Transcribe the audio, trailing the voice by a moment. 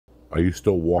Are you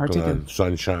still walking on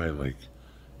sunshine? Like,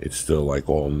 it's still like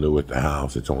all new at the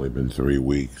house. It's only been 3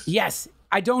 weeks. Yes.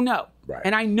 I don't know. Right.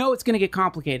 And I know it's going to get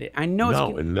complicated. I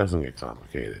know it doesn't get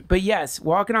complicated. But yes,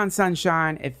 walking on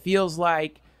sunshine, it feels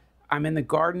like I'm in the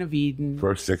Garden of Eden.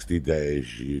 First 60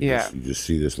 days, you just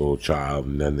see this little child,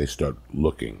 and then they start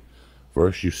looking.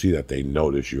 First, you see that they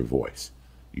notice your voice.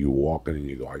 You walk in and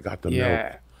you go, I got the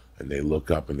milk. And they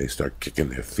look up and they start kicking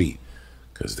their feet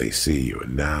because they see you.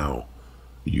 And now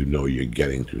you know you're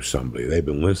getting to somebody. They've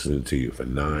been listening to you for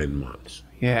 9 months.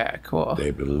 Yeah, cool.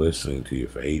 They've been listening to you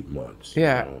for 8 months.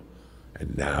 Yeah. You know?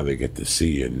 And now they get to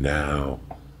see you. Now,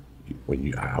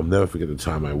 I'll never forget the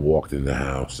time I walked in the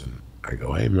house and I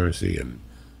go, hey, Mercy. And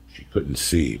she couldn't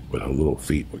see, but her little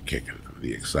feet were kicking from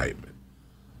the excitement.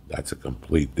 That's a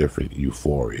complete different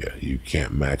euphoria. You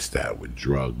can't match that with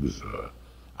drugs or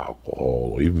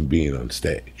alcohol or even being on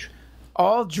stage.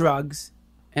 All drugs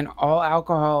and all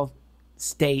alcohol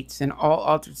states and all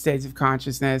altered states of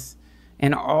consciousness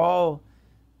and all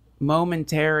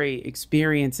momentary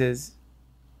experiences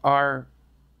are,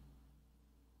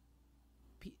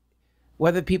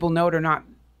 whether people know it or not,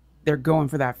 they're going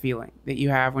for that feeling that you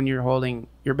have when you're holding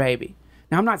your baby.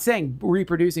 Now, I'm not saying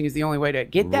reproducing is the only way to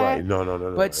get that. Right.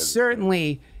 No. But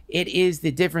certainly it is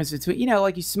the difference between,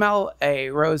 like you smell a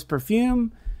rose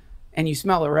perfume and you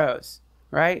smell a rose,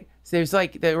 right? So there's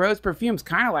like, the rose perfume's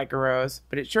kind of like a rose,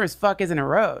 but it sure as fuck isn't a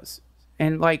rose.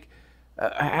 And like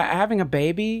having a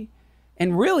baby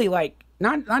and really like,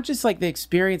 not just like the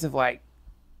experience of like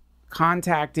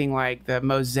contacting like the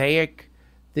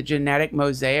genetic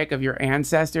mosaic of your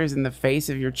ancestors in the face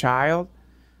of your child,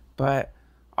 but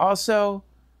also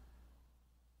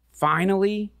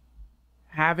finally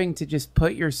having to just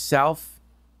put yourself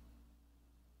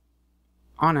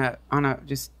on a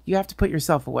just, you have to put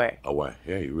yourself away.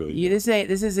 Yeah, you really do. This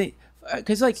isn't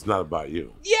because like, it's not about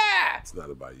you. Yeah, it's not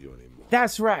about you anymore.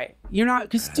 That's right. You're not,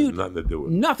 because dude,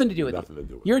 nothing to do with it.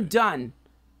 You're done.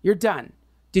 You're done.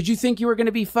 Did you think you were going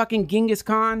to be fucking Genghis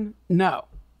Khan? No,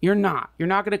 you're not. You're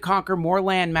not going to conquer more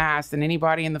land mass than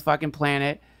anybody in the fucking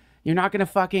planet. You're not going to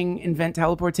fucking invent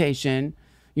teleportation.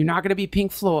 You're not going to be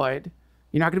Pink Floyd.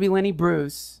 You're not going to be Lenny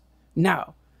Bruce.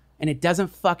 No. And it doesn't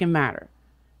fucking matter.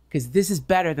 Because this is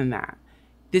better than that.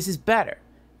 This is better.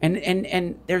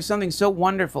 And there's something so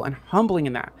wonderful and humbling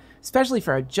in that. Especially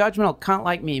for a judgmental cunt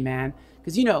like me, man.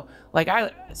 Because, like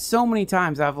so many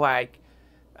times I've like,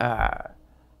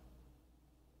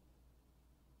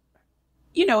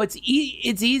 it's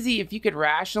easy if you could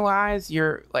rationalize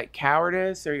your like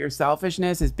cowardice or your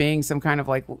selfishness as being some kind of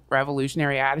like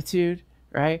revolutionary attitude,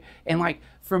 right? And like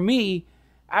for me,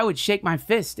 I would shake my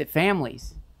fist at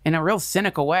families in a real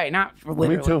cynical way, not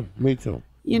literally. Me too.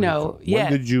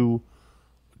 Yeah.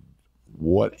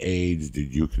 What age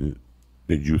did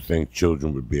you think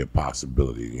children would be a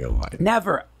possibility in your life?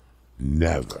 Never.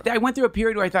 I went through a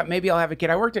period where I thought maybe I'll have a kid.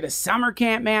 I worked at a summer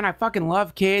camp, man. I fucking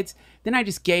love kids. Then I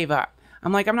just gave up.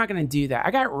 I'm like, I'm not going to do that.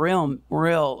 I got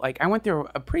real, like, I went through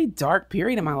a pretty dark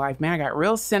period in my life, man. I got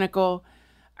real cynical,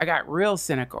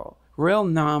 real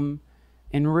numb,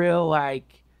 and real,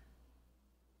 like,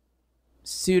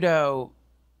 pseudo,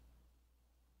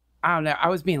 I don't know. I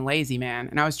was being lazy, man.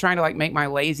 And I was trying to, like, make my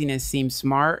laziness seem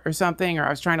smart or something. Or I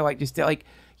was trying to, like, just, like,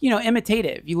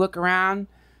 imitative. You look around,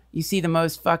 you see the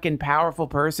most fucking powerful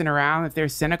person around. If they're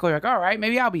cynical, you're like, all right,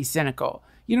 maybe I'll be cynical.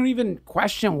 You don't even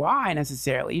question why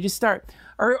necessarily. You just start,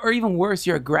 or even worse,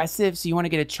 you're aggressive. So you want to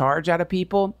get a charge out of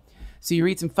people. So you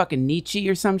read some fucking Nietzsche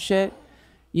or some shit,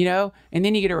 and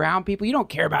then you get around people. You don't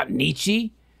care about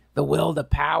Nietzsche, the will, the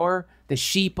power, the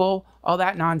sheeple, all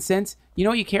that nonsense. You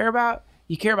know what you care about?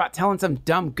 You care about telling some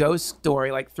dumb ghost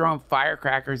story, like throwing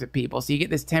firecrackers at people. So you get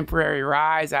this temporary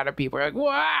rise out of people. You're like,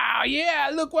 wow,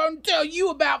 yeah, look what I'm telling you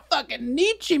about fucking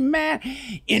Nietzsche, man.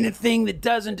 Anything that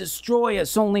doesn't destroy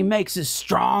us only makes us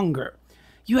stronger.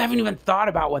 You haven't even thought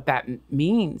about what that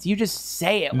means. You just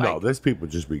say it. No, there's people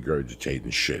just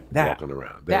regurgitating shit walking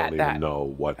around. They don't even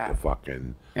know what the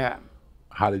fucking... Yeah.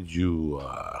 How did you...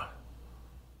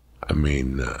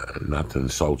 not to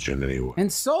insult you in any way.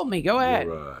 Insult me, go ahead.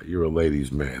 You're a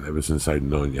ladies' man. Ever since I've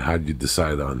known you, how did you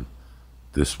decide on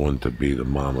this one to be the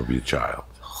mom of your child?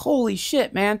 Holy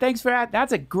shit, man. Thanks for that.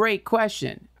 That's a great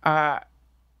question. And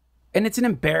it's an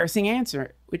embarrassing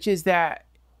answer, which is that,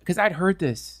 because I'd heard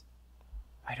this.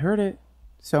 I'd heard it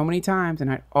so many times,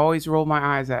 and I'd always roll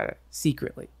my eyes at it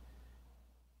secretly.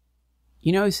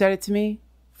 You know who said it to me?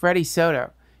 Freddie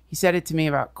Soto. He said it to me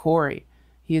about Corey.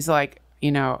 He's like,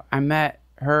 I met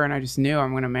her and I just knew I'm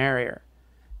going to marry her.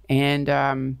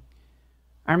 And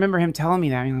I remember him telling me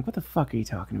that. I'm like, what the fuck are you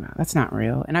talking about? That's not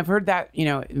real. And I've heard that, you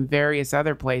know, in various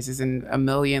other places, in a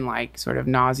million like sort of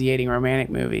nauseating romantic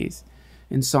movies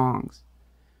and songs.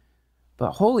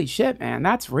 But holy shit, man,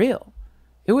 that's real.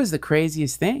 It was the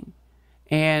craziest thing.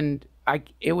 And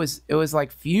it was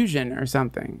like fusion or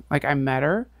something. Like I met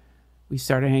her, we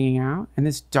started hanging out, and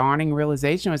this dawning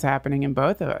realization was happening in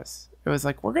both of us. It was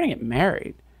like, we're gonna get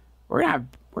married. We're gonna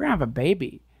have a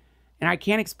baby. And I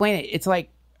can't explain it. It's like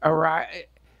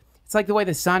it's like the way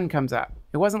the sun comes up.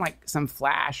 It wasn't like some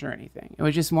flash or anything. It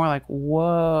was just more like,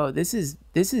 whoa, this is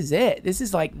it. This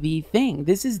is like the thing.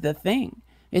 This is the thing.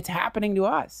 It's happening to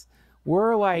us.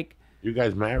 We're like, you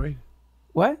guys married?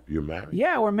 What? You're married?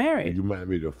 Yeah, we're married.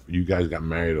 You guys got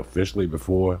married officially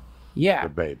before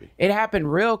the baby? It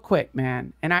happened real quick,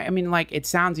 man. And I mean, like, it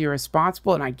sounds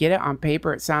irresponsible, and I get it on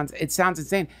paper. It sounds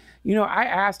insane. You know, I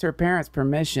asked her parents'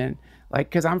 permission, like,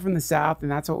 because I'm from the South, and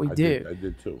that's what we do. I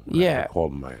did too. Yeah.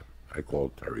 I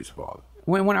called Terry's father.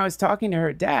 When I was talking to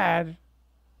her dad,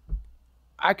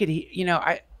 I could, you know,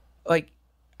 I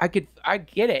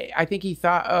get it. I think he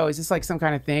thought, oh, is this like some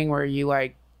kind of thing where you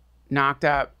like knocked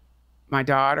up my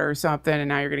daughter or something, and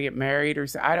now you're gonna get married or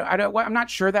so? I'm not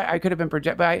sure that I could have been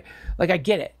projected, but I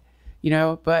get it, you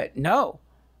know. But no,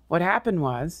 what happened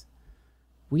was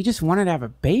we just wanted to have a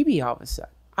baby all of a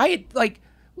sudden. I had like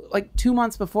 2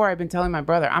 months before, I'd been telling my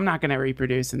brother, I'm not gonna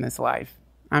reproduce in this life.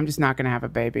 I'm just not gonna have a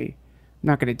baby. I'm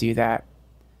not gonna do that.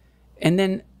 And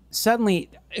then suddenly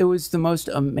it was the most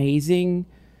amazing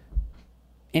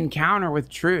encounter with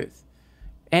truth.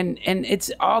 And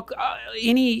it's all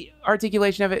any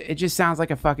articulation of it, it just sounds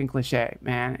like a fucking cliche,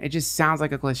 man. It just sounds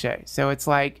like a cliche. So it's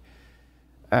like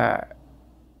God,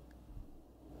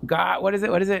 what is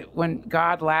it when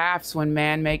God laughs when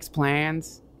man makes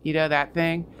plans, you know, that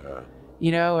thing.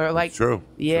 You know, or like, true.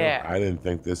 Yeah. True. I didn't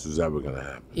think this was ever gonna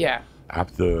happen. Yeah.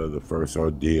 After the first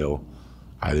ordeal,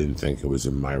 I didn't think it was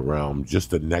in my realm.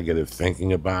 Just the negative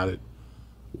thinking about it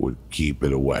would keep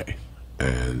it away.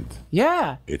 And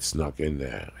yeah, it snuck in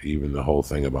there. Even the whole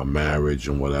thing about marriage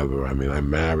and whatever. I mean, I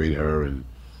married her, and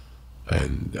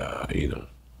you know,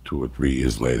 2 or 3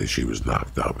 years later, she was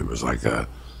knocked up. It was like and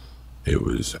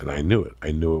I knew it.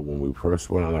 I knew it when we first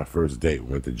went on our first date.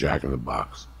 We went to Jack in the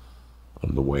Box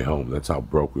on the way home. That's how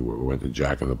broke we were. We went to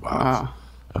Jack in the Box. Wow.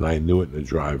 And I knew it in the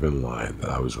drive-in line that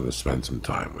I was going to spend some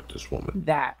time with this woman.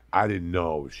 I didn't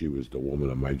know if she was the woman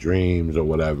of my dreams or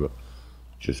whatever.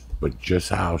 But just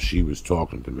how she was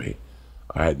talking to me,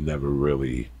 I had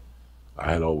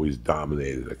always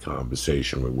dominated a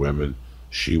conversation with women.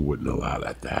 She wouldn't allow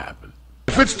that to happen.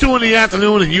 If it's 2 in the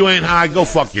afternoon and you ain't high, go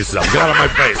fuck yourself. Get out of my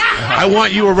face. I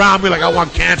want you around me like I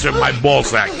want cancer in my ball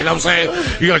sack. You know what I'm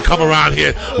saying? You're gonna come around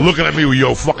here looking at me with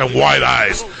your fucking wide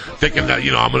eyes, thinking that,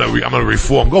 you know, I'm gonna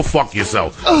reform. Go fuck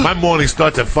yourself. My morning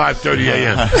starts at 5:30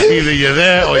 a.m. Either you're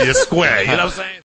there or you're square. You know what I'm saying?